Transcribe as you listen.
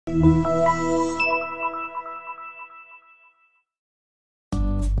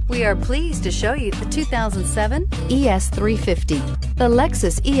We are pleased to show you the 2007 ES350. The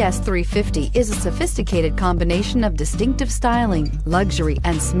Lexus ES350 is a sophisticated combination of distinctive styling, luxury,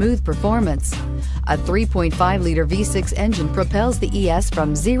 and smooth performance. A 3.5-liter V6 engine propels the ES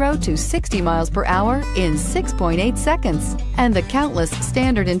from 0 to 60 miles per hour in 6.8 seconds. And the countless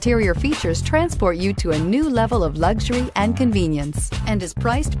standard interior features transport you to a new level of luxury and convenience, and is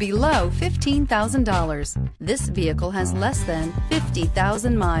priced below $15,000. This vehicle has less than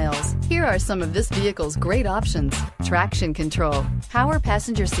 50,000 miles. Here are some of this vehicle's great options: traction control, power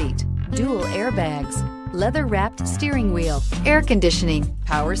passenger seat, dual airbags, leather-wrapped steering wheel, air conditioning,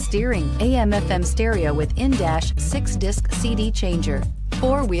 power steering, AM/FM stereo with in-dash 6-disc CD changer,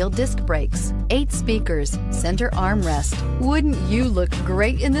 4-wheel disc brakes, 8 speakers, center armrest. Wouldn't you look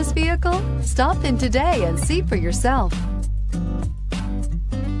great in this vehicle? Stop in today and see for yourself.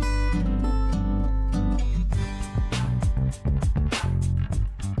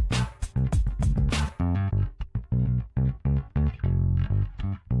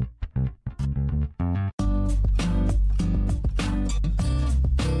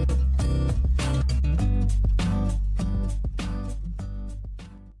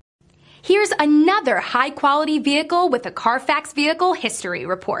 Here's another high-quality vehicle with a Carfax Vehicle History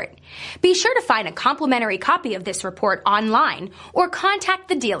Report. Be sure to find a complimentary copy of this report online or contact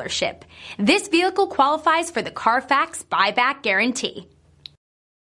the dealership. This vehicle qualifies for the Carfax Buyback Guarantee.